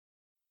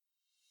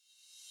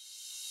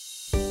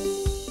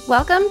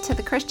Welcome to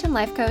the Christian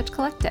Life Coach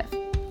Collective.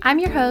 I'm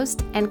your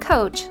host and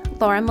coach,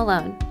 Laura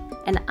Malone,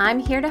 and I'm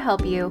here to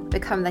help you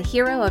become the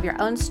hero of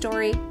your own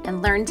story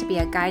and learn to be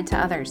a guide to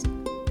others.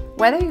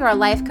 Whether you're a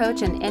life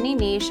coach in any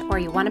niche or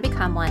you want to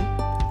become one,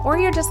 or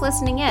you're just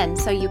listening in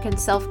so you can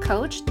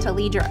self-coach to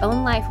lead your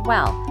own life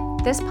well,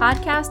 this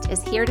podcast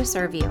is here to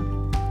serve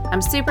you.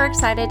 I'm super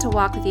excited to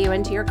walk with you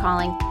into your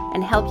calling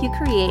and help you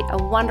create a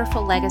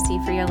wonderful legacy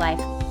for your life.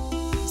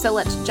 So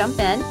let's jump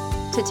in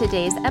to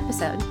today's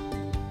episode.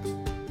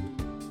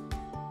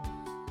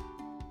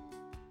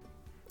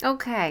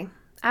 Okay,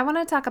 I want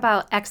to talk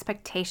about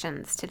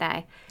expectations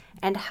today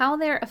and how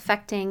they're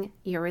affecting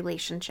your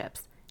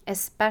relationships,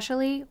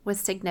 especially with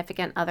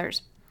significant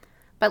others.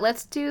 But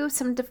let's do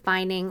some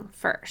defining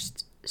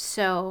first.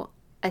 So,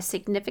 a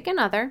significant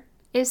other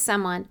is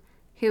someone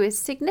who is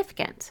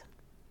significant.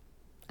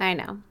 I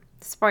know,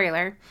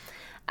 spoiler.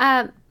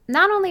 Not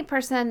only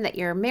person that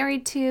you're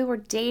married to or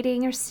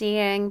dating or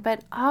seeing,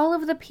 but all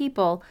of the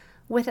people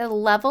with a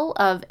level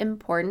of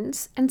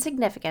importance and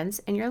significance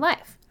in your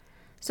life.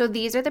 So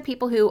these are the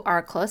people who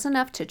are close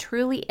enough to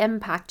truly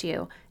impact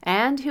you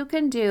and who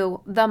can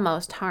do the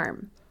most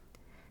harm.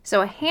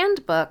 So a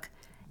handbook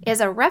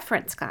is a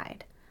reference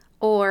guide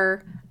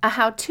or a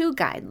how-to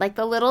guide, like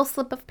the little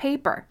slip of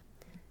paper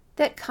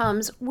that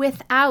comes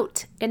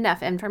without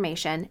enough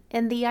information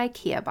in the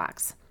IKEA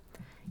box.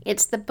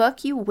 It's the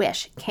book you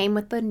wish came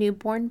with the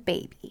newborn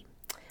baby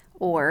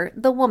or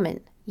the woman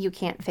you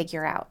can't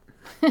figure out.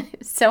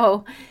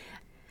 So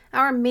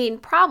our main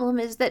problem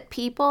is that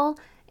people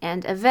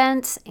and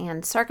events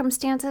and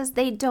circumstances,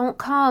 they don't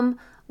come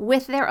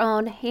with their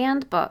own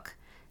handbook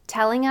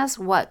telling us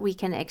what we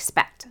can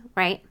expect,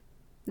 right?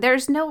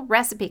 There's no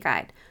recipe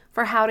guide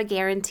for how to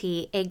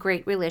guarantee a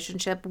great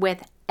relationship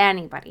with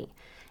anybody.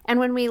 And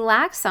when we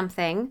lack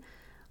something,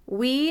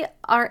 we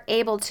are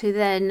able to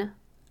then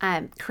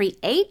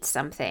create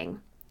something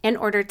in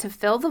order to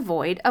fill the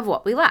void of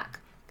what we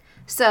lack.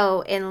 So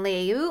in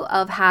lieu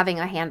of having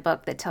a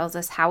handbook that tells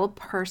us how a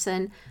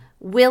person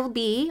will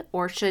be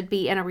or should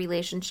be in a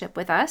relationship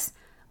with us,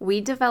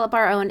 we develop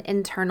our own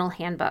internal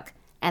handbook,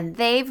 and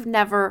they've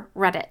never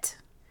read it.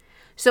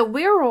 So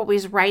we're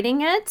always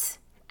writing it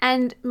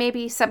and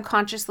maybe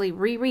subconsciously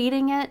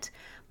rereading it,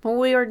 but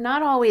we are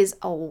not always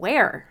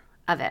aware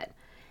of it.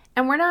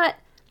 And we're not,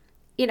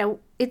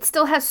 it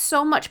still has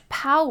so much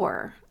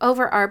power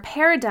over our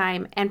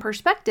paradigm and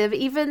perspective,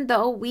 even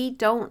though we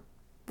don't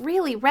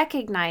really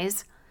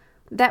recognize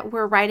that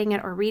we're writing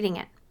it or reading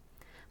it.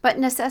 But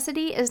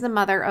necessity is the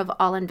mother of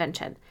all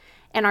invention.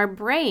 And our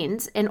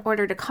brains, in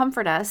order to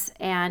comfort us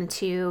and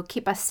to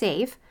keep us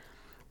safe,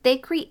 they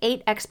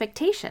create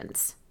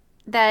expectations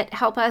that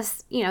help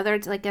us,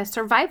 there's like a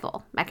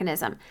survival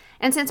mechanism.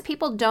 And since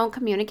people don't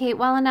communicate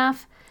well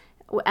enough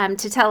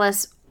to tell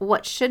us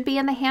what should be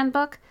in the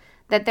handbook,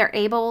 that they're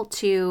able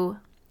to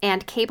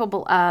and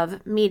capable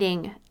of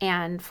meeting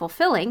and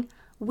fulfilling,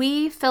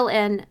 we fill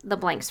in the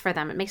blanks for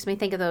them. It makes me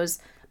think of those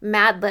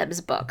Mad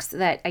Libs books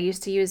that I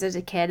used to use as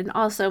a kid, and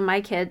also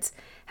my kids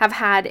have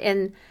had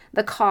in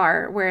the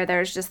car where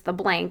there's just the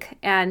blank,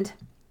 and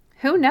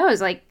who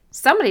knows, like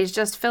somebody's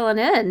just filling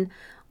in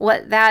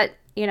what that,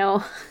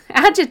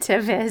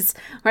 adjective is,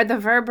 or the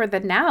verb or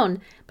the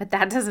noun, but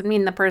that doesn't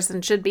mean the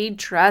person should be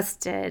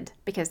trusted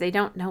because they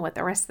don't know what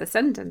the rest of the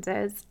sentence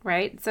is,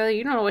 right? So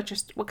you don't know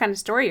what kind of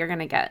story you're going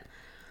to get.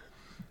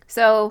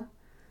 So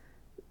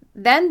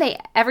then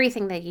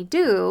everything that you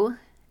do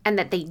and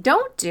that they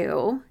don't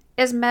do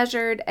is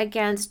measured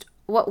against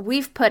what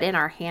we've put in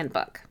our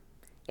handbook.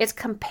 It's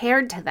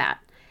compared to that.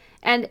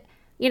 And,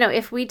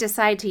 if we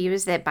decide to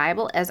use the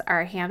Bible as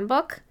our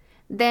handbook,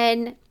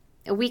 then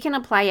we can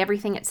apply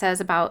everything it says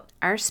about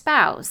our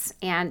spouse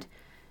and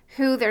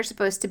who they're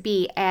supposed to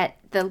be at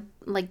the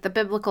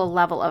biblical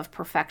level of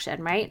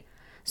perfection, right?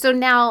 So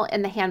now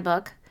in the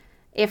handbook,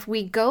 if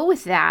we go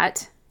with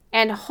that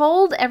and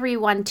hold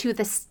everyone to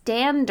the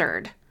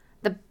standard,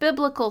 the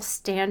biblical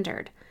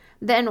standard,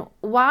 then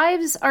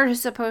wives are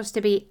supposed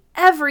to be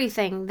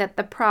everything that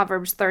the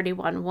Proverbs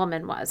 31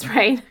 woman was,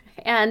 right?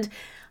 And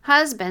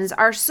husbands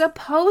are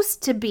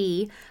supposed to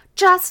be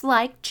just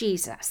like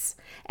Jesus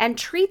and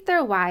treat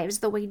their wives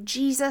the way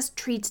Jesus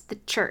treats the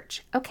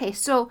church. Okay,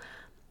 so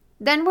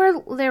then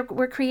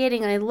we're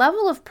creating a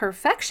level of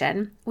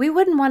perfection we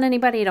wouldn't want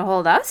anybody to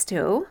hold us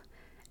to,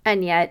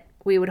 and yet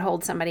we would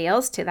hold somebody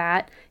else to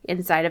that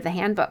inside of the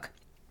handbook.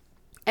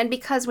 And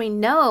because we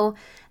know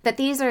that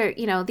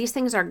these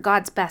things are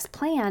God's best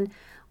plan,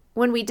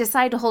 when we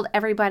decide to hold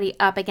everybody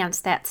up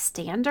against that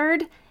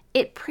standard,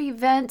 it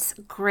prevents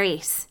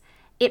grace.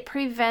 It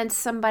prevents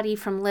somebody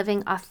from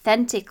living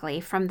authentically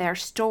from their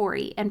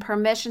story and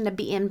permission to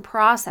be in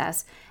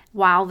process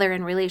while they're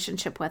in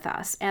relationship with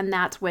us. And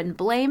that's when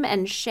blame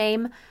and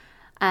shame,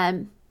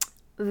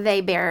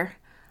 they bear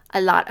a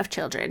lot of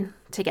children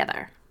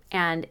together.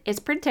 And it's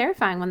pretty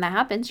terrifying when that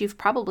happens. You've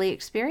probably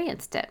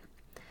experienced it.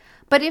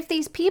 But if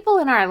these people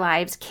in our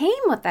lives came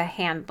with a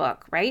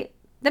handbook, right,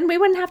 then we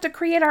wouldn't have to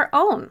create our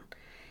own.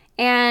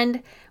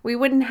 And we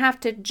wouldn't have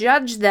to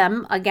judge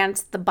them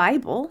against the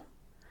Bible.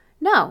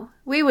 No,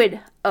 we would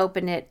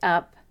open it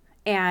up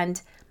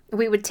and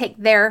we would take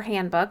their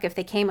handbook if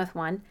they came with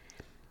one.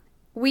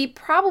 We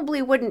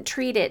probably wouldn't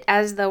treat it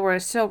as though we're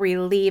so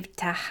relieved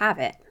to have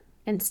it.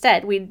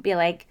 Instead, we'd be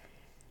like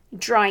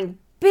drawing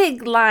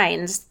big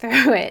lines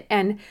through it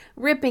and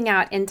ripping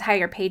out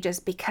entire pages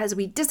because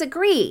we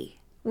disagree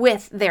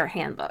with their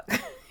handbook.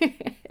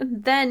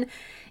 Then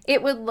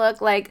it would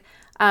look like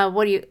a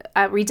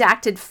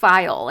redacted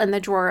file in the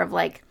drawer of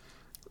like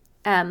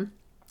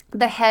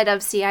the head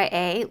of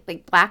CIA,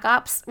 like Black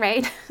Ops,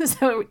 right?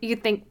 So you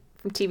think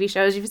from TV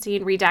shows you've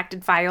seen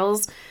redacted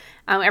files.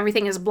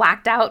 Everything is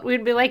blacked out.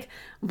 We'd be like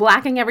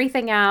blacking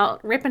everything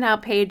out, ripping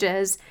out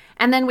pages,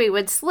 and then we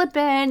would slide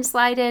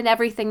in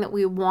everything that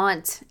we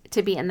want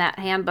to be in that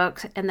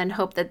handbook and then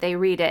hope that they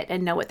read it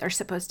and know what they're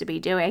supposed to be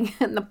doing.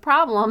 And the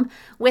problem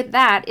with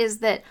that is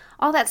that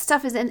all that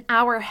stuff is in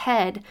our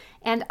head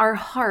and our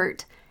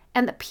heart,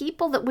 and the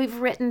people that we've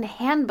written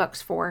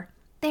handbooks for,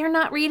 they're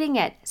not reading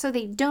it, so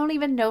they don't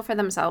even know for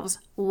themselves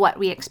what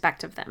we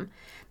expect of them.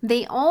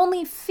 They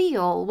only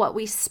feel what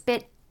we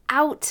spit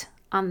out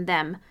on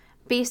them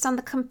based on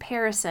the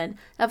comparison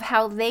of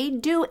how they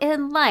do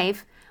in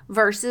life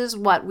versus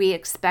what we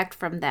expect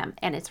from them.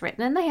 And it's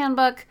written in the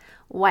handbook.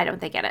 Why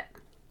don't they get it?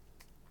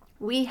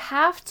 We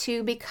have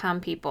to become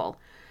people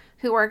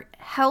who are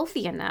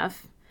healthy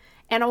enough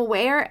and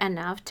aware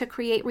enough to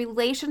create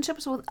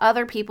relationships with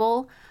other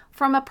people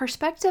from a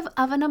perspective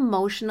of an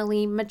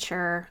emotionally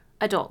mature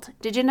adult.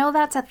 Did you know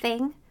that's a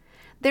thing?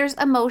 There's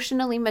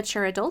emotionally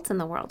mature adults in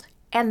the world,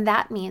 and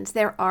that means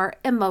there are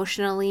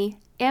emotionally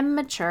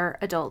immature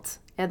adults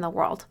in the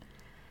world.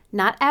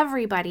 Not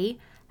everybody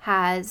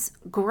has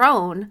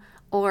grown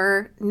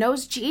or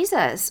knows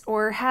Jesus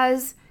or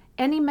has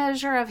any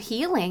measure of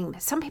healing.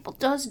 Some people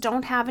just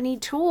don't have any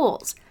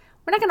tools.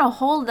 We're not going to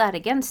hold that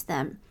against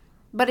them,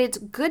 but it's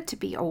good to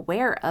be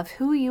aware of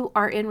who you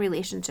are in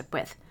relationship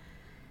with.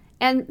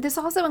 And this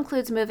also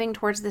includes moving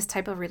towards this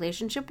type of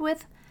relationship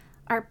with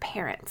our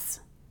parents.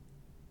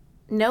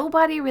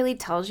 Nobody really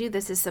tells you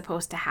this is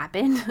supposed to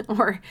happen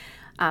or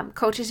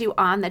coaches you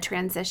on the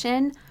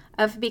transition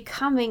of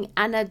becoming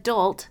an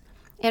adult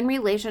in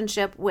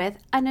relationship with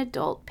an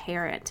adult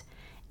parent.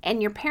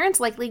 And your parents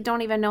likely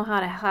don't even know how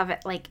to have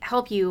it,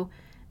 help you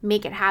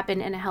make it happen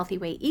in a healthy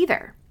way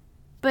either.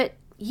 But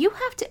you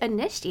have to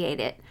initiate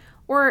it,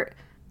 or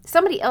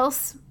somebody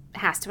else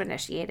has to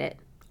initiate it,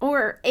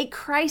 or a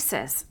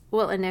crisis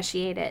will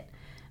initiate it.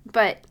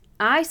 But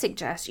I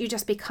suggest you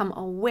just become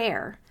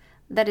aware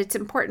that it's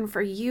important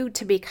for you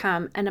to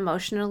become an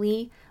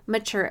emotionally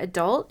mature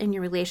adult in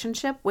your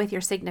relationship with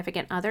your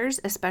significant others,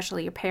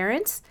 especially your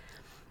parents.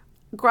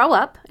 Grow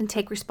up and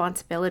take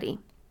responsibility.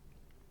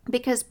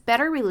 Because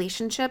better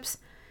relationships,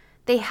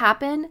 they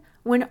happen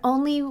when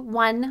only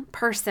one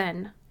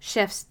person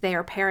shifts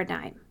their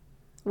paradigm,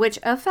 which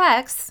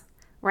affects,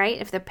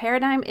 right? If the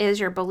paradigm is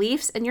your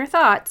beliefs and your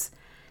thoughts,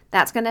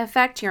 that's going to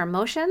affect your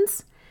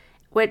emotions,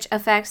 which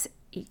affects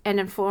and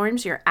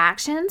informs your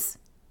actions,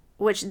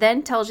 which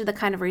then tells you the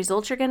kind of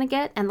results you're going to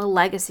get and the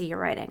legacy you're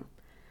writing.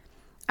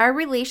 Our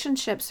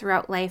relationships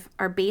throughout life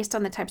are based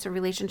on the types of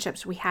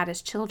relationships we had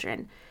as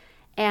children.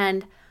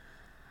 And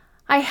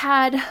I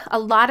had a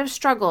lot of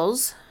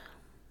struggles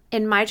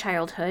in my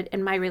childhood,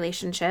 in my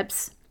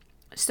relationships.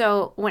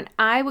 So when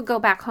I would go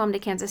back home to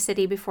Kansas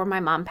City before my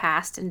mom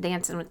passed and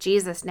Dancing with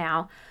Jesus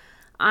now,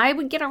 I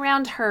would get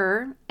around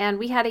her and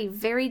we had a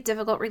very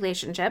difficult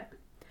relationship.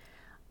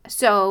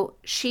 So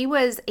she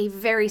was a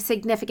very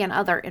significant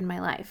other in my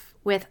life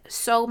with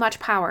so much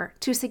power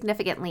to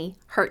significantly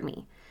hurt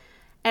me.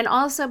 And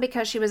also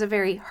because she was a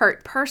very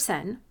hurt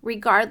person,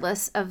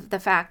 regardless of the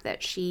fact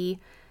that she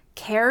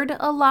cared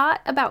a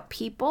lot about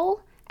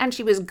people and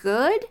she was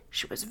good,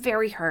 she was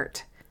very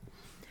hurt.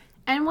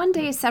 And one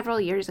day several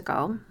years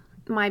ago,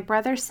 my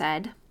brother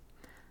said,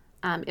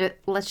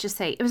 let's just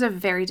say it was a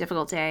very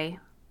difficult day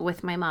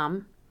with my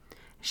mom.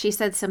 She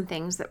said some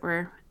things that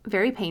were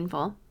very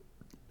painful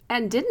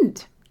and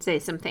didn't say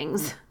some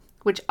things,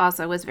 which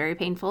also was very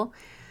painful.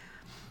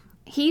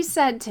 He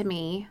said to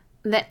me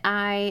that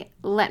I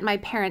let my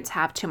parents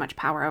have too much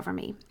power over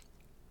me.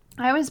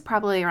 I was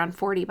probably around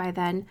 40 by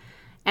then,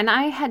 and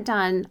I had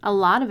done a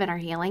lot of inner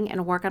healing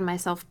and work on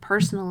myself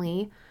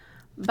personally,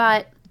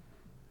 but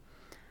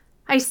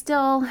I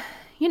still,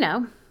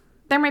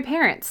 they're my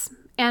parents.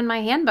 And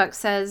my handbook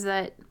says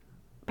that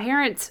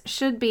parents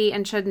should be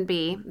and shouldn't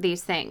be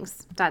these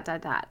things, ...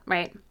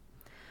 right?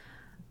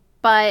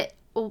 But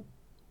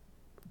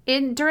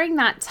during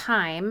that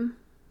time,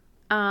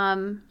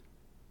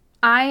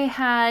 I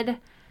had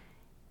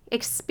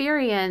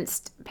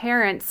experienced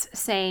parents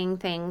saying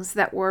things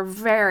that were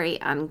very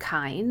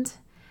unkind,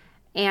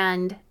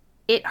 and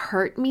it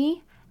hurt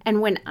me.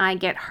 And when I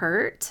get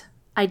hurt,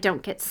 I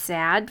don't get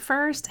sad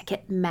first, I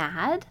get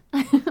mad.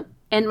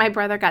 And my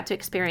brother got to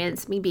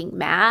experience me being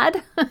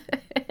mad.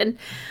 And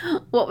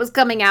what was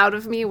coming out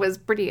of me was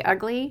pretty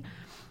ugly.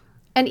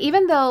 And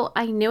even though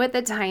I knew at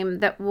the time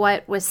that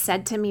what was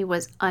said to me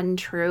was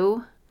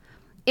untrue,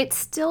 it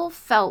still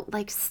felt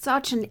like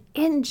such an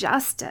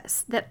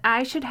injustice that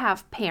I should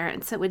have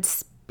parents that would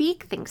speak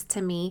speak things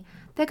to me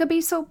that could be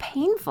so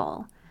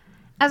painful.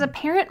 As a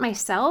parent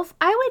myself,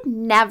 I would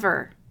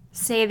never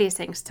say these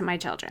things to my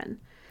children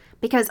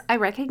because I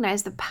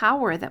recognize the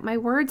power that my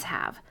words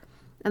have.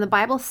 And the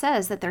Bible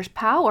says that there's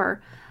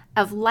power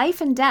of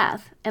life and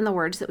death in the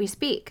words that we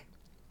speak.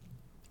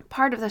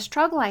 Part of the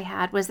struggle I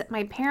had was that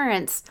my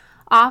parents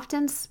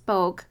often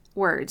spoke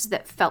words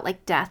that felt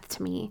like death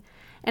to me,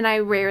 and I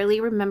rarely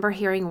remember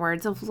hearing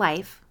words of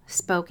life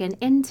spoken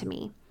into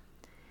me.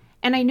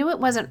 And I knew it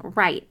wasn't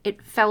right.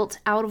 It felt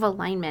out of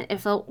alignment.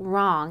 It felt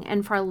wrong,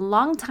 and for a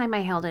long time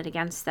I held it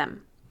against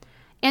them.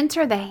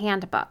 Enter the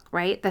handbook,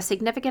 right? The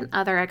Significant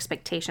Other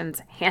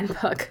Expectations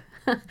Handbook.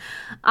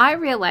 I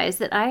realized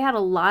that I had a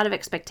lot of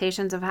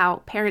expectations of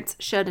how parents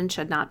should and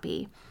should not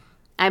be.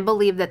 I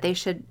believed that they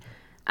should,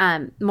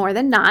 more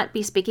than not,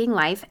 be speaking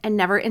life and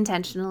never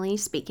intentionally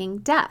speaking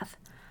death.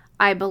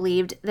 I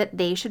believed that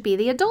they should be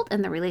the adult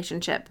in the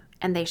relationship,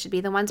 and they should be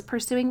the ones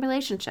pursuing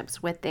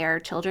relationships with their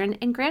children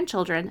and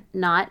grandchildren,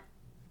 not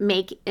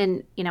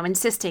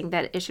insisting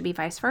that it should be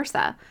vice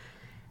versa.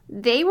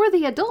 They were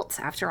the adults,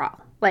 after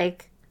all.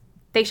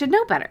 They should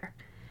know better.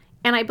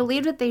 And I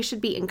believed that they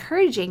should be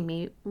encouraging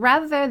me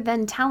rather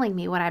than telling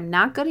me what I'm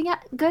not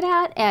good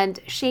at and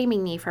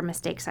shaming me for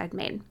mistakes I'd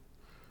made.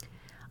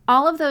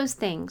 All of those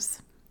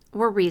things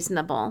were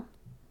reasonable,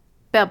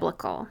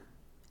 biblical,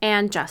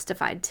 and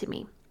justified to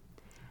me.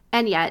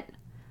 And yet,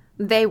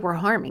 they were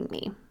harming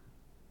me.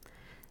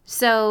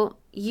 So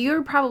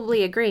you're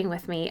probably agreeing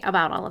with me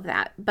about all of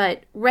that,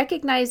 but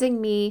recognizing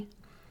me,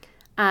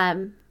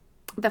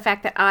 the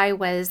fact that I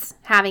was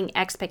having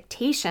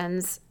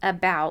expectations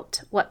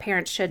about what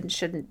parents should and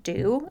shouldn't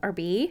do or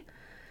be,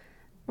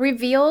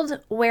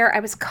 revealed where I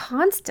was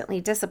constantly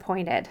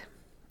disappointed.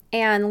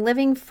 And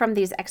living from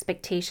these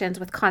expectations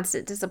with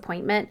constant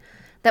disappointment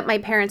that my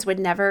parents would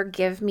never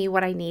give me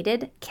what I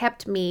needed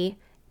kept me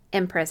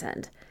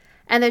imprisoned.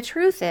 And the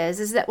truth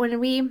is that when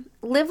we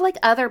live like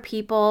other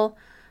people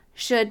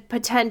should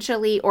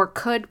potentially or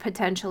could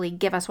potentially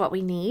give us what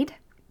we need,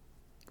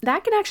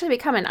 that can actually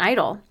become an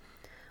idol.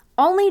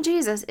 Only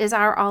Jesus is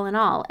our all in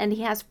all, and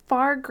he has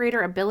far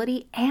greater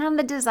ability and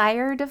the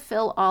desire to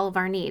fill all of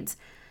our needs.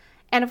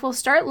 And if we'll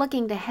start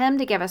looking to him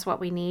to give us what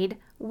we need,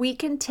 we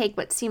can take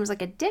what seems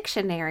like a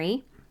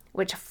dictionary,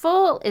 which is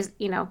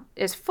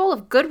full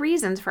of good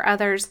reasons for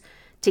others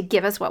to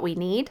give us what we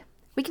need.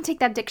 We can take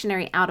that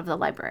dictionary out of the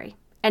library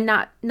and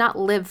not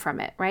live from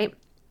it, right?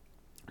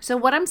 So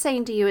what I'm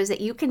saying to you is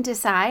that you can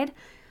decide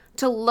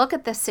to look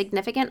at the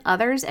significant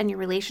others and your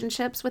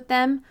relationships with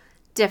them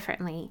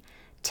differently.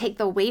 Take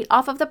the weight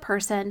off of the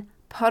person,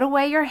 put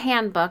away your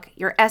handbook,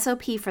 your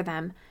SOP for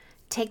them,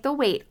 take the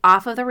weight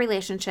off of the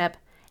relationship,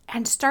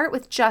 and start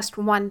with just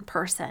one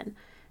person.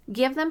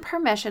 Give them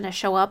permission to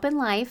show up in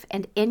life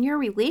and in your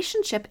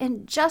relationship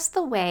in just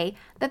the way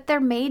that they're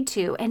made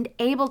to and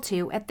able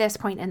to at this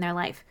point in their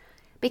life.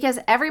 Because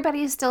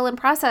everybody is still in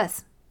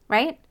process,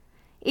 right?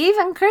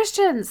 Even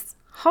Christians.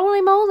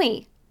 Holy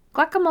moly.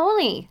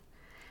 Guacamole.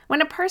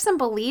 When a person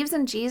believes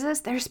in Jesus,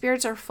 their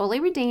spirits are fully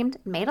redeemed,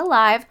 made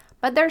alive,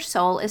 but their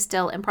soul is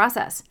still in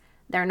process.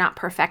 They're not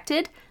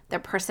perfected, their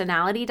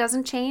personality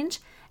doesn't change,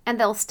 and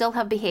they'll still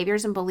have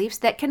behaviors and beliefs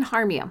that can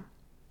harm you.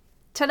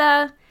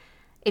 Ta-da!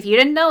 If you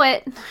didn't know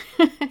it,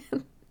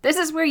 this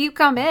is where you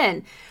come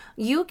in.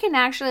 You can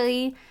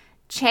actually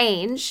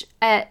change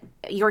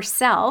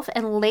yourself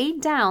and lay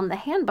down the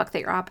handbook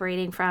that you're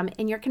operating from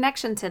in your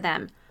connection to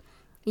them.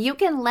 You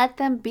can let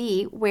them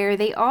be where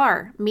they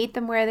are. Meet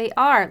them where they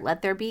are.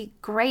 Let there be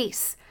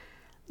grace.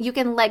 You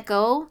can let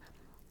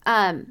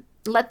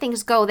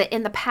things go that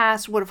in the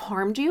past would have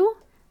harmed you.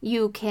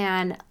 You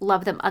can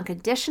love them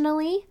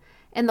unconditionally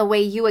in the way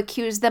you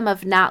accuse them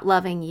of not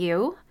loving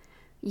you.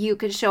 You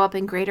can show up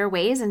in greater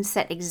ways and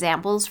set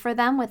examples for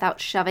them without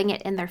shoving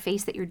it in their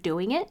face that you're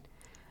doing it.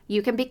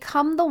 You can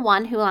become the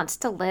one who wants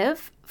to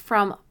live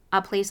from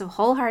a place of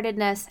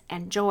wholeheartedness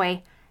and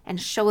joy and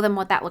show them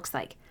what that looks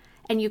like.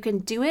 And you can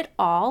do it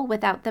all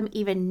without them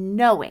even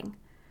knowing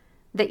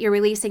that you're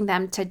releasing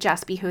them to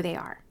just be who they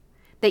are.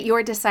 That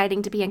you're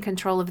deciding to be in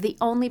control of the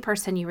only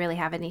person you really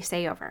have any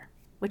say over,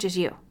 which is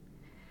you.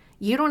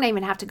 You don't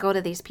even have to go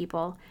to these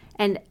people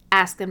and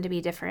ask them to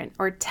be different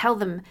or tell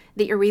them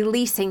that you're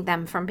releasing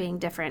them from being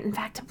different. In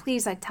fact,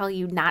 please, I tell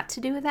you not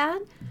to do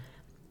that.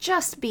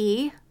 Just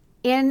be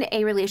in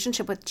a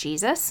relationship with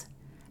Jesus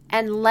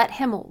and let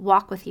him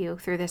walk with you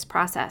through this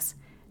process.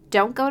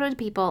 Don't go to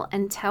people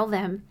and tell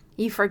them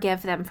you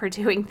forgive them for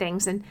doing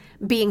things and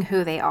being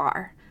who they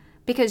are,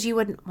 because you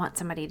wouldn't want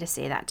somebody to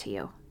say that to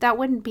you. That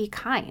wouldn't be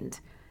kind,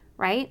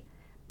 right?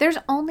 There's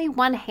only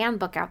one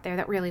handbook out there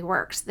that really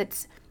works.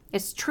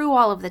 It's true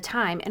all of the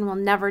time and will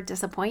never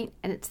disappoint,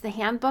 and it's the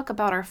handbook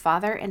about our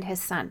Father and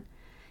his Son.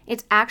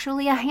 It's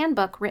actually a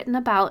handbook written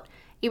about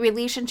a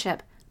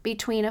relationship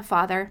between a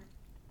father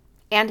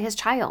and his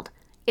child.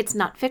 It's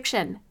not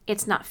fiction.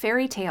 It's not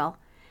fairy tale.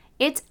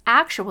 It's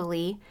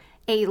actually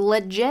a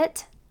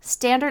legit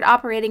standard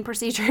operating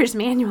procedures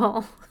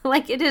manual.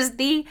 Like, it is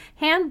the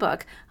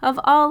handbook of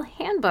all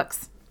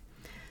handbooks.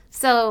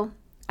 So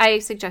I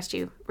suggest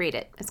you read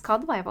it. It's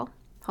called the Bible.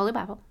 Holy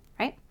Bible,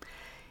 right?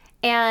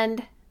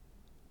 And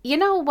you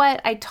know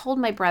what I told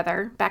my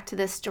brother, back to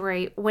this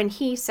story, when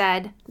he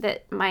said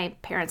that my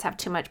parents have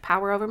too much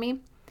power over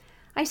me?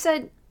 I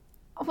said,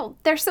 well,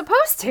 they're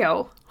supposed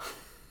to.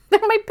 They're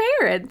my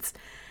parents.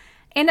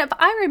 And if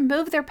I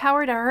remove their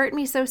power to hurt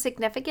me so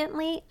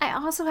significantly, I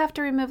also have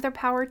to remove their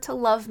power to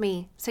love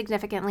me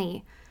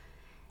significantly.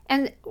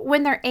 And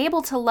when they're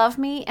able to love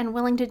me and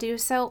willing to do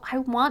so, I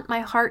want my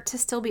heart to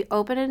still be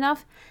open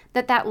enough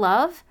that that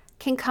love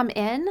can come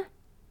in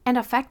and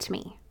affect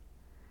me.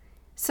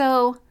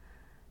 So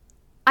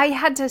I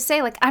had to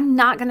say, like, I'm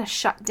not going to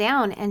shut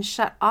down and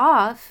shut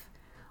off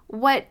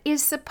what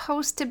is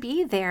supposed to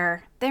be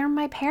there. They're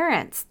my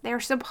parents. They're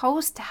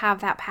supposed to have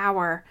that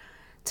power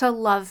to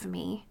love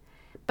me.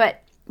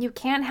 But you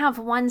can't have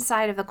one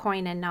side of the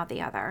coin and not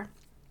the other.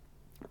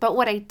 But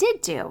what I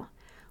did do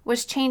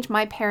was change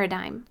my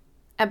paradigm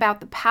about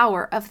the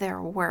power of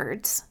their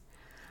words.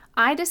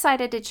 I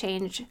decided to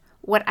change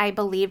what I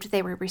believed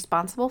they were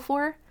responsible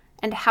for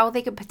and how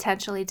they could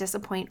potentially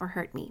disappoint or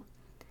hurt me.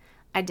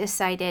 I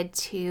decided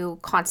to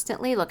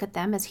constantly look at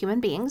them as human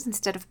beings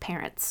instead of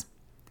parents,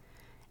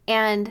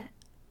 and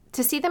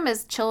to see them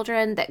as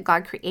children that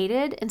God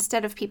created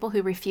instead of people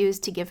who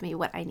refused to give me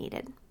what I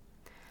needed.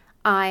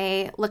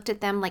 I looked at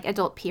them like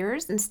adult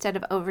peers instead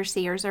of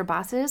overseers or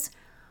bosses,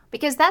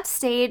 because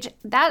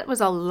that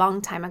was a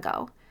long time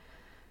ago.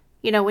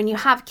 You know, when you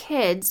have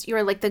kids,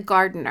 you're like the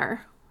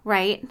gardener,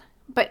 right?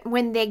 But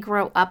when they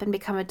grow up and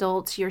become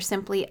adults, you're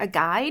simply a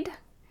guide.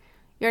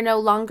 You're no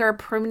longer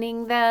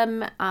pruning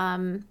them.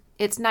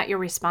 It's not your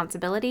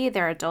responsibility.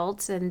 They're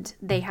adults and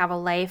they have a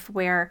life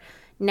where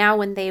now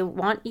when they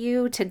want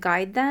you to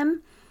guide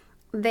them,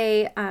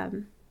 they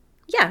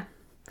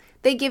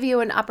give you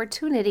an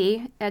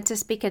opportunity to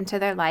speak into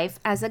their life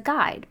as a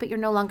guide, but you're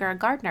no longer a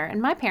gardener. And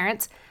my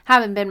parents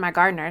haven't been my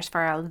gardeners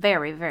for a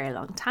very, very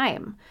long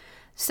time.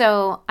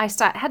 So I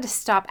had to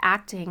stop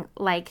acting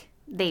like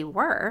they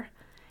were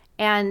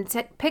and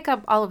to pick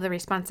up all of the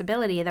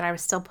responsibility that I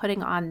was still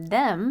putting on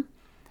them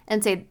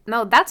and say,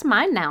 no, that's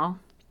mine now.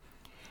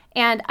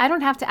 And I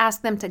don't have to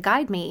ask them to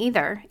guide me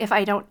either if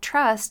I don't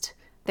trust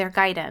their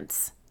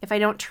guidance, if I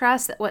don't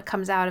trust that what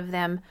comes out of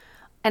them.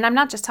 And I'm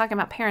not just talking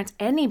about parents,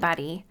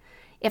 anybody.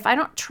 If I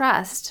don't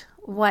trust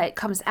what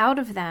comes out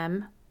of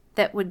them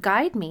that would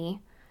guide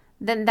me,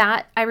 then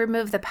I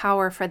remove the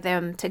power for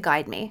them to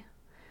guide me.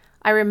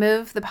 I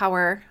remove the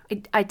power,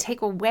 I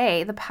take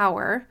away the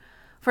power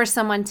for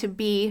someone to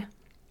be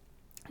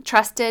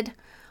trusted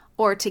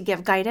or to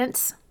give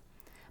guidance.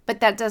 But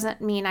that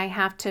doesn't mean I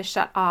have to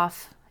shut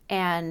off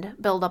and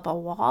build up a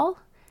wall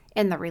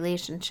in the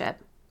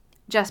relationship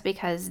just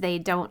because they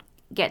don't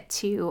get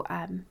to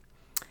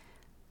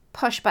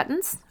push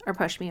buttons or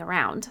push me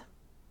around.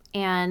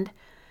 And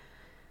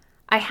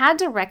I had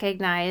to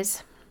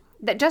recognize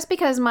that just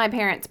because my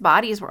parents'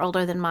 bodies were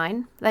older than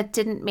mine, that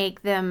didn't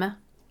make them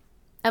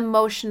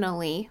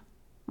emotionally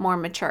more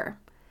mature.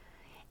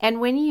 And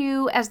when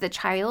you, as the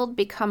child,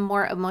 become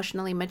more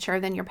emotionally mature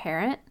than your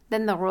parent,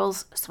 then the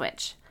roles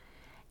switch.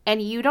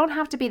 And you don't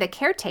have to be the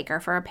caretaker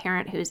for a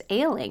parent who's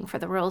ailing for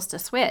the roles to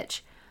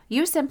switch.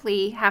 You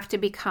simply have to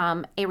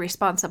become a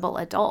responsible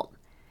adult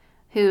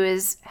who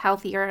is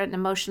healthier and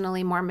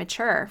emotionally more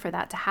mature for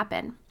that to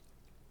happen.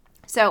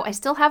 So I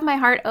still have my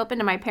heart open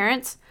to my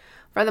parents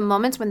for the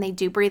moments when they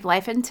do breathe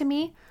life into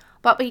me,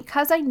 but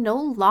because I no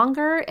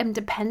longer am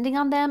depending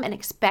on them and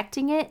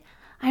expecting it,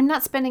 I'm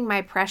not spending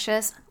my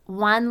precious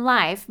one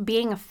life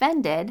being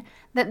offended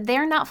that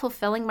they're not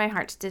fulfilling my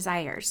heart's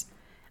desires.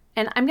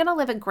 And I'm going to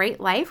live a great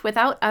life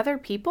without other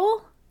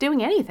people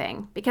doing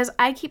anything because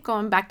I keep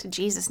going back to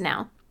Jesus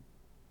now.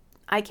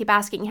 I keep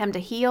asking him to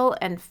heal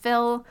and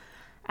fill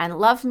and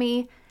love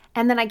me,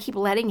 and then I keep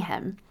letting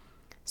him.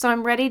 So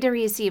I'm ready to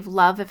receive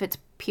love if it's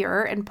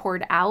pure and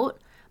poured out.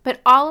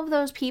 But all of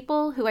those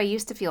people who I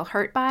used to feel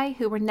hurt by,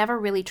 who were never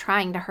really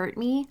trying to hurt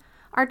me,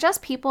 are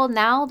just people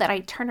now that I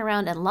turn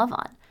around and love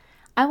on.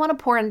 I want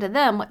to pour into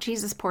them what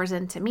Jesus pours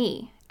into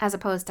me, as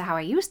opposed to how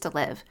I used to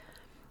live,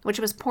 which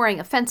was pouring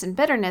offense and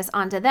bitterness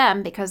onto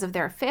them because of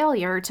their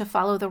failure to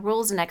follow the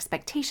rules and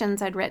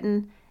expectations I'd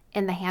written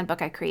in the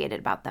handbook I created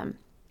about them.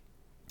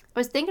 I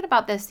was thinking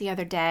about this the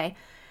other day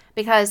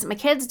because my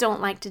kids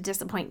don't like to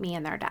disappoint me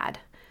and their dad.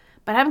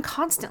 But I'm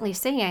constantly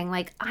saying,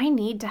 like, I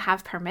need to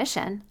have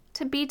permission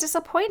to be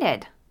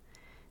disappointed.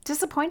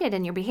 Disappointed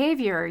in your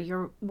behavior,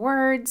 your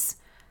words,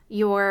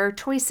 your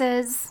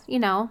choices,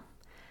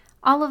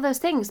 all of those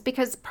things.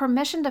 Because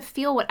permission to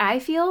feel what I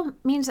feel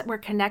means that we're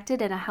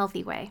connected in a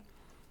healthy way.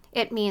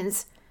 It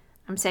means,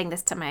 I'm saying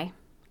this to my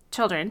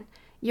children,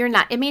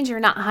 it means you're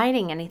not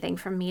hiding anything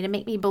from me to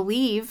make me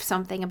believe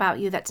something about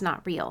you that's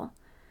not real.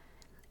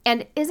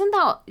 And isn't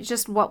that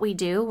just what we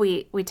do?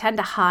 We tend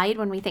to hide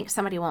when we think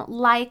somebody won't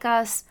like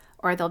us,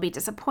 or they'll be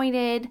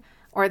disappointed,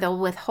 or they'll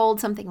withhold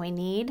something we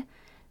need.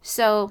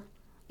 So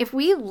if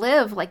we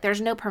live like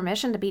there's no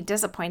permission to be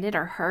disappointed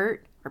or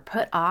hurt or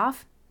put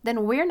off,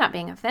 then we're not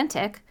being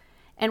authentic,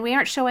 and we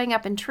aren't showing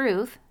up in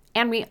truth,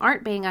 and we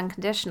aren't being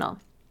unconditional.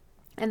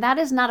 And that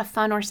is not a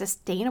fun or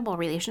sustainable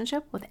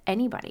relationship with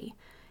anybody.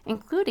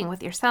 including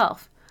with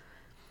yourself.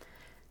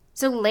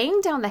 So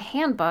laying down the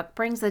handbook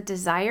brings the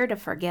desire to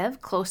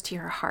forgive close to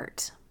your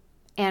heart.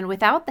 And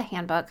without the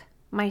handbook,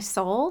 my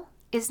soul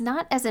is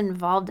not as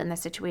involved in the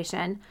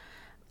situation.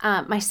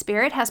 My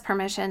spirit has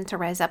permission to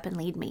rise up and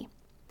lead me.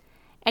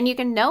 And you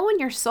can know when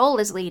your soul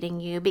is leading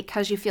you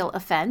because you feel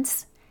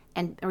offense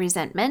and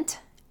resentment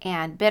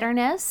and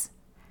bitterness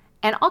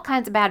and all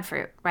kinds of bad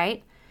fruit,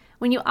 right?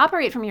 When you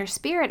operate from your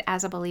spirit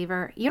as a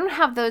believer, you don't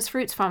have those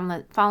fruits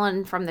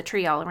fallen from the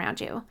tree all around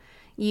you.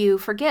 You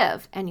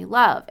forgive and you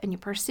love and you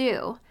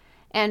pursue.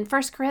 And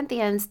 1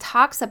 Corinthians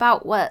talks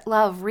about what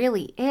love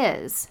really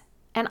is.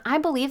 And I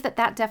believe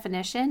that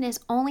definition is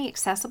only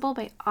accessible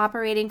by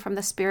operating from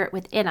the Spirit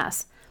within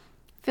us,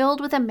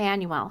 filled with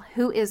Emmanuel,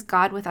 who is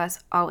God with us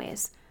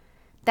always.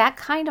 That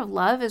kind of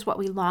love is what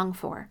we long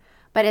for.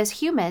 But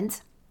as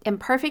humans,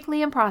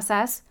 imperfectly in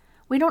process,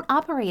 we don't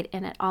operate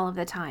in it all of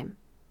the time.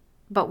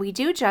 But we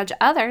do judge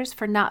others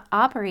for not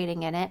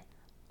operating in it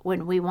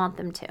when we want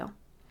them to.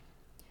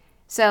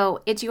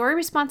 So it's your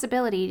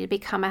responsibility to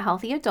become a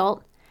healthy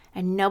adult,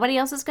 and nobody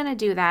else is going to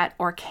do that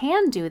or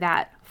can do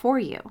that for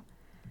you.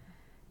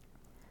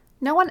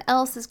 No one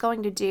else is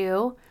going to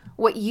do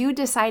what you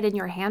decide in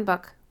your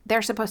handbook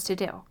they're supposed to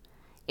do.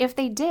 If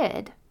they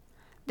did,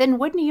 then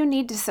wouldn't you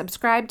need to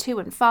subscribe to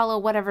and follow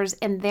whatever's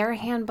in their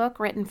handbook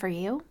written for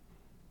you?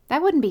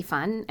 That wouldn't be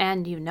fun,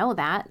 and you know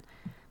that.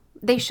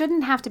 They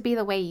shouldn't have to be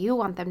the way you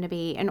want them to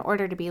be in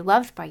order to be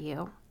loved by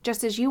you,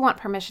 just as you want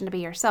permission to be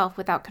yourself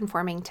without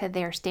conforming to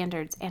their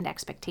standards and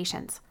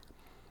expectations.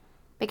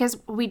 Because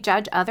we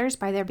judge others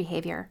by their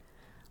behavior,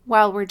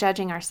 while we're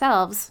judging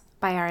ourselves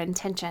by our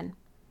intention.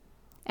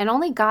 And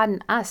only God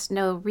and us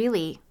know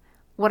really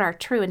what our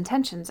true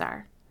intentions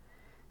are.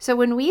 So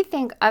when we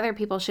think other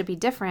people should be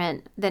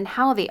different than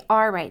how they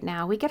are right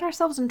now, we get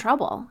ourselves in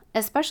trouble,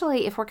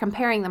 especially if we're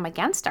comparing them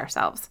against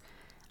ourselves.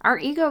 Our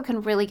ego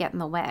can really get in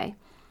the way.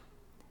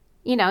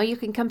 You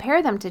can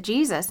compare them to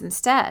Jesus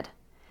instead,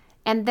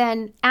 and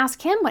then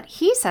ask him what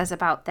he says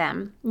about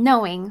them,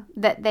 knowing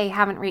that they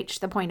haven't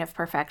reached the point of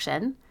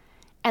perfection.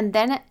 And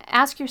then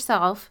ask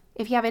yourself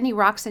if you have any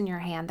rocks in your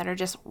hand that are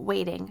just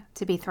waiting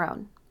to be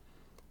thrown.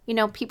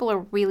 People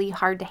are really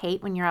hard to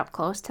hate when you're up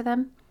close to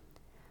them.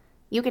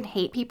 You can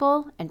hate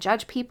people and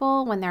judge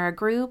people when they're a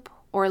group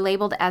or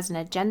labeled as an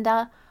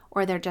agenda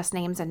or they're just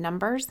names and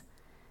numbers.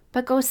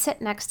 But go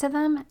sit next to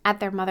them at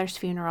their mother's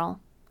funeral,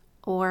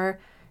 or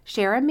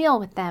share a meal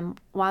with them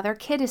while their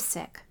kid is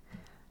sick,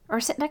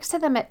 or sit next to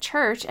them at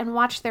church and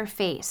watch their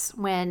face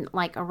when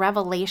a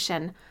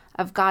revelation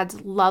of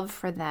God's love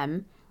for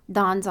them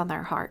dawns on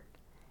their heart.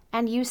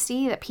 And you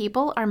see that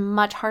people are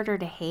much harder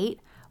to hate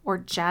or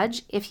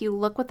judge if you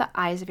look with the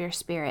eyes of your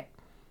spirit.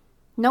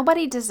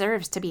 Nobody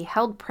deserves to be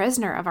held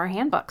prisoner of our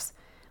handbooks,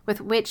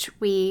 with which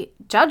we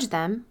judge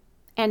them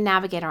and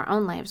navigate our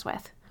own lives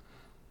with.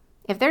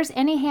 If there's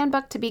any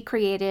handbook to be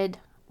created,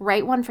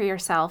 write one for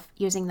yourself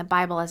using the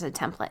Bible as a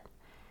template,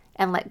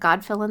 and let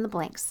God fill in the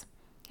blanks.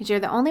 Because you're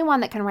the only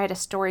one that can write a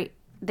story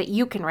that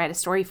you can write a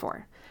story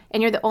for.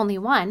 And you're the only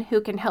one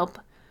who can help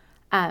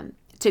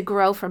to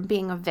grow from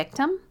being a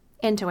victim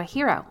into a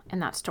hero in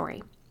that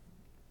story.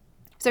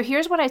 So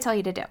here's what I tell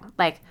you to do.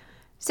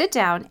 Sit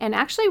down and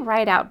actually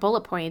write out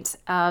bullet points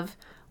of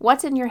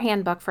what's in your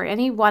handbook for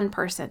any one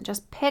person.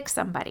 Just pick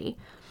somebody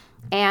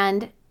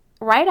and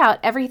write out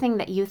everything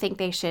that you think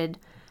they should,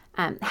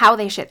 how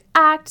they should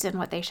act and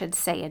what they should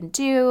say and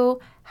do,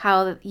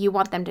 how you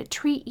want them to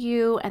treat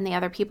you and the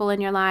other people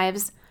in your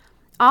lives,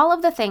 all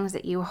of the things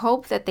that you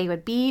hope that they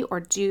would be or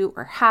do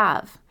or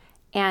have.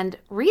 And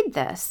read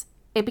this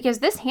because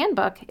this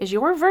handbook is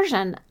your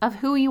version of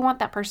who you want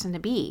that person to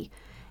be.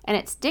 And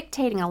it's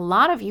dictating a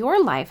lot of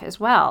your life as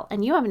well,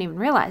 and you haven't even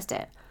realized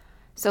it.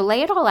 So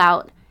lay it all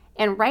out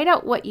and write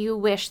out what you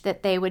wish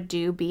that they would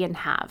do, be, and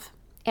have.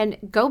 And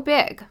go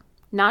big,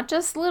 not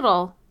just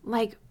little.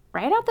 Write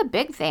out the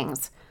big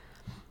things.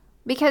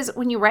 Because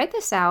when you write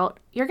this out,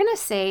 you're going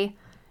to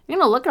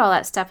look at all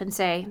that stuff and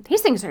say,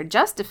 these things are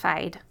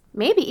justified,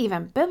 maybe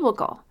even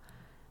biblical.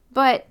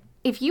 But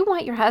if you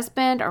want your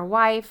husband or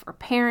wife or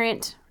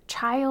parent, or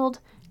child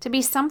to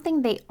be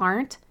something they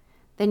aren't,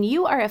 then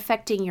you are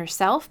affecting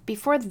yourself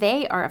before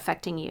they are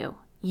affecting you.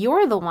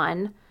 You're the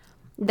one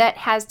that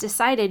has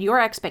decided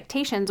your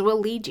expectations will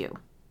lead you,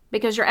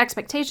 because your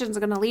expectations are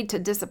going to lead to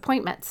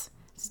disappointments.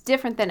 It's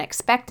different than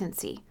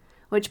expectancy,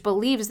 which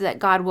believes that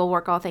God will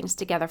work all things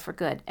together for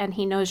good, and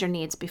he knows your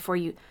needs before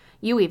you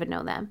even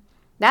know them.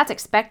 That's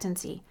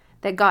expectancy,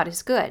 that God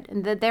is good,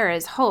 and that there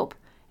is hope,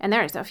 and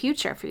there is a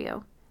future for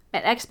you.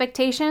 But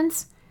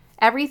expectations,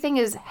 everything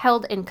is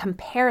held in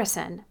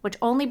comparison, which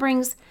only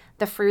brings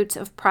the fruits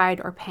of pride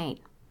or pain.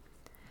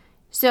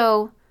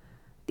 So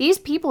these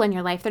people in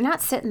your life, they're not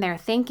sitting there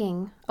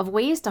thinking of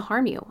ways to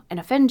harm you and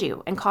offend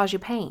you and cause you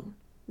pain.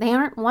 They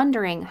aren't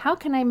wondering, how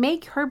can I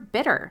make her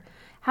bitter?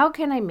 How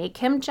can I make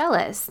him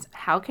jealous?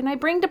 How can I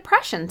bring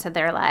depression to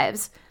their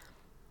lives?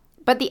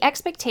 But the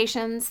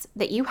expectations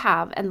that you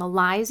have and the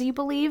lies you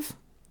believe,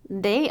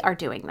 they are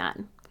doing that.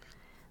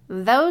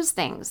 Those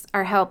things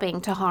are helping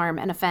to harm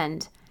and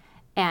offend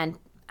and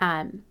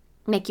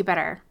make you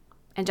bitter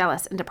and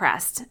jealous and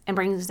depressed and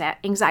brings that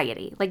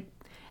anxiety. Like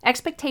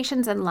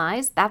expectations and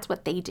lies, that's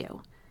what they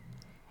do.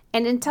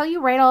 And until you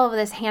write all of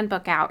this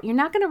handbook out, you're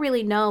not going to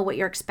really know what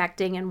you're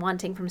expecting and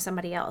wanting from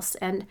somebody else.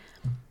 And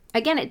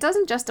again, it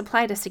doesn't just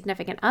apply to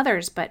significant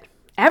others, but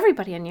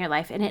everybody in your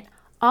life. And it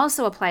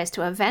also applies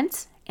to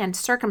events and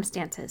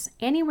circumstances,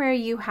 anywhere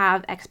you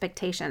have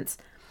expectations.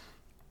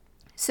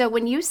 So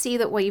when you see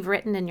that what you've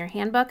written in your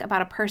handbook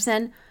about a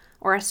person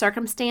or a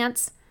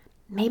circumstance,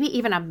 maybe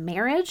even a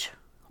marriage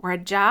or a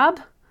job,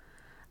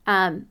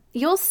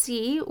 you'll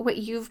see what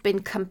you've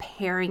been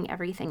comparing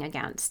everything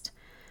against.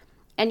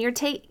 And you're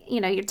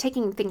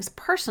taking things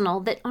personal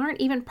that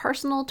aren't even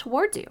personal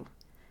towards you.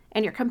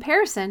 And your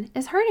comparison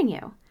is hurting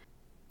you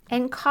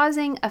and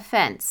causing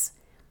offense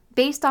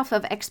based off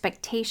of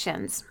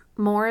expectations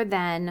more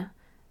than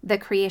the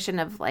creation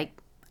of like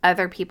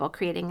other people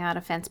creating that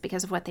offense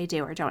because of what they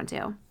do or don't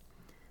do.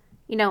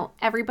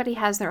 Everybody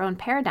has their own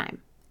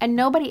paradigm and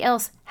nobody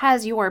else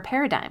has your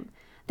paradigm.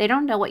 They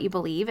don't know what you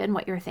believe and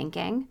what you're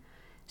thinking.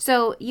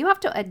 So you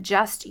have to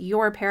adjust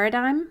your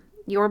paradigm,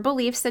 your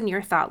beliefs, and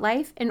your thought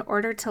life in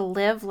order to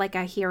live like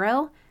a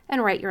hero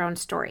and write your own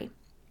story.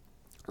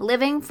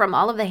 Living from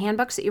all of the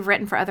handbooks that you've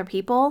written for other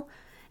people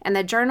and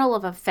the journal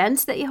of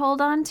offense that you hold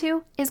on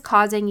to is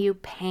causing you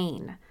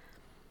pain.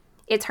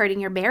 It's hurting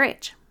your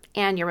marriage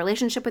and your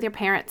relationship with your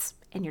parents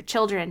and your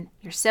children,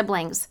 your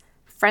siblings,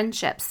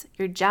 friendships,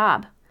 your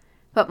job.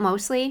 But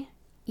mostly,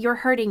 you're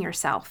hurting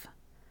yourself.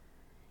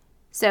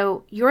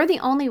 So you're the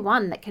only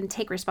one that can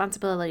take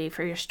responsibility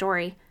for your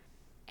story.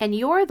 And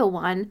you're the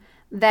one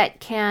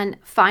that can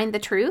find the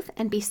truth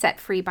and be set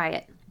free by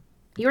it.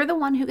 You're the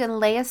one who can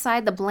lay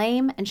aside the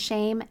blame and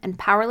shame and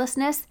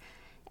powerlessness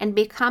and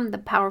become the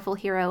powerful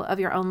hero of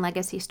your own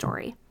legacy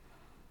story.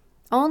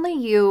 Only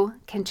you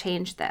can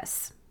change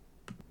this.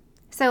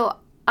 So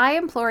I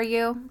implore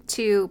you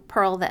to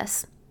pearl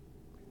this.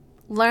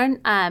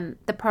 Learn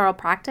the pearl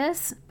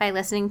practice by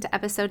listening to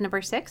episode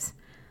number 6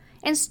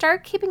 and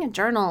start keeping a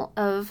journal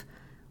of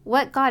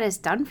what God has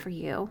done for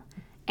you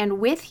and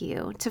with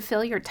you to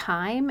fill your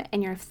time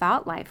and your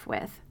thought life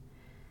with.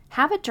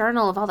 Have a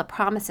journal of all the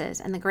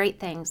promises and the great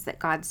things that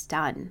God's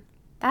done.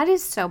 That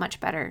is so much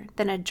better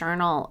than a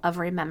journal of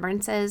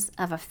remembrances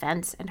of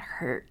offense and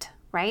hurt,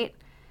 right?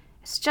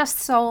 It's just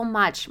so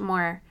much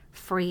more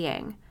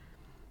freeing.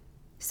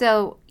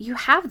 So you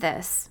have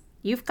this.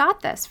 You've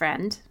got this,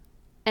 friend.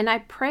 And I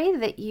pray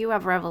that you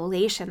have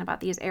revelation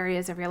about these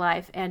areas of your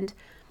life. And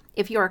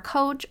if you're a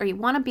coach or you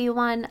want to be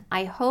one,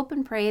 I hope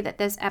and pray that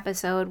this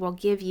episode will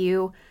give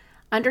you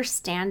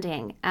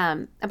understanding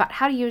about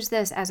how to use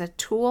this as a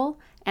tool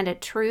and a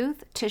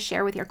truth to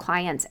share with your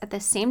clients. At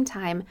the same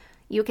time,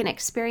 you can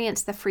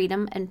experience the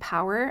freedom and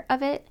power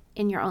of it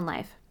in your own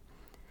life.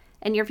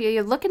 And if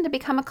you're looking to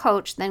become a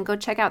coach, then go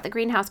check out the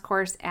Greenhouse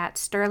course at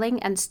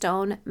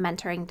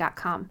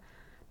sterlingandstonementoring.com.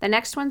 The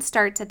next one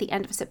starts at the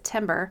end of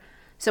September,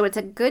 so it's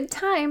a good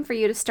time for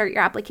you to start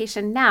your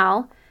application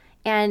now.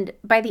 And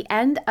by the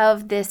end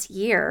of this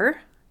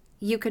year,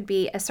 you could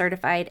be a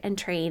certified and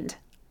trained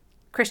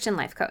Christian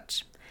life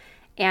coach.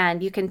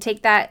 And you can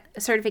take that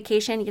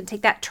certification, you can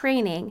take that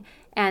training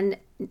and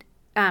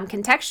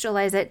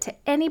contextualize it to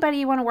anybody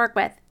you want to work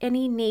with,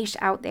 any niche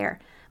out there.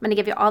 I'm going to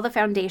give you all the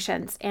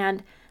foundations.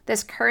 And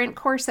this current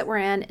course that we're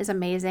in is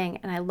amazing.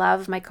 And I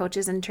love my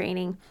coaches in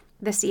training,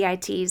 the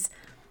CITs.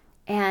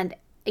 And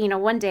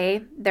one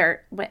day,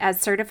 they're as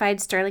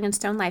certified Sterling and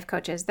Stone life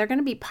coaches, they're going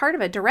to be part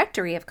of a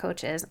directory of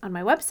coaches on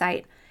my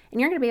website,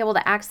 and you're going to be able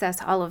to access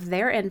all of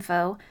their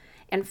info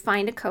and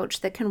find a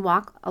coach that can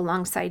walk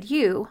alongside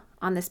you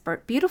on this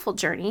beautiful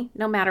journey,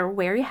 no matter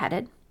where you're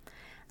headed.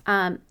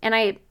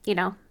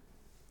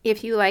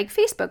 If you like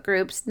Facebook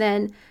groups,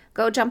 then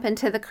go jump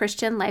into the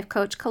Christian Life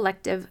Coach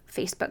Collective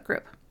Facebook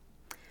group.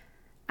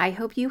 I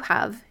hope you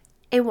have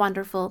a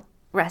wonderful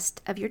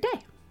rest of your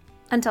day.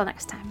 Until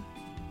next time.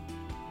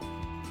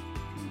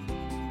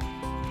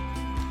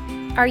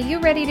 Are you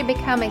ready to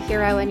become a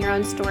hero in your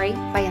own story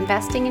by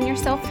investing in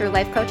yourself through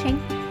life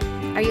coaching?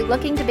 Are you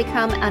looking to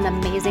become an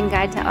amazing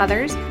guide to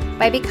others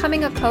by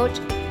becoming a coach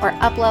or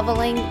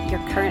up-leveling your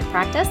current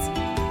practice?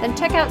 Then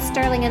check out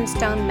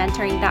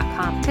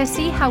sterlingandstonementoring.com to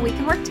see how we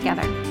can work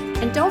together.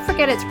 And don't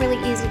forget, it's really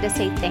easy to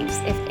say thanks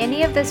if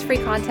any of this free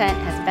content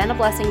has been a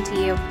blessing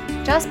to you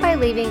just by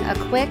leaving a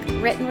quick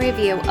written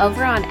review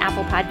over on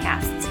Apple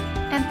Podcasts.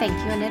 And thank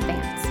you in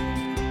advance.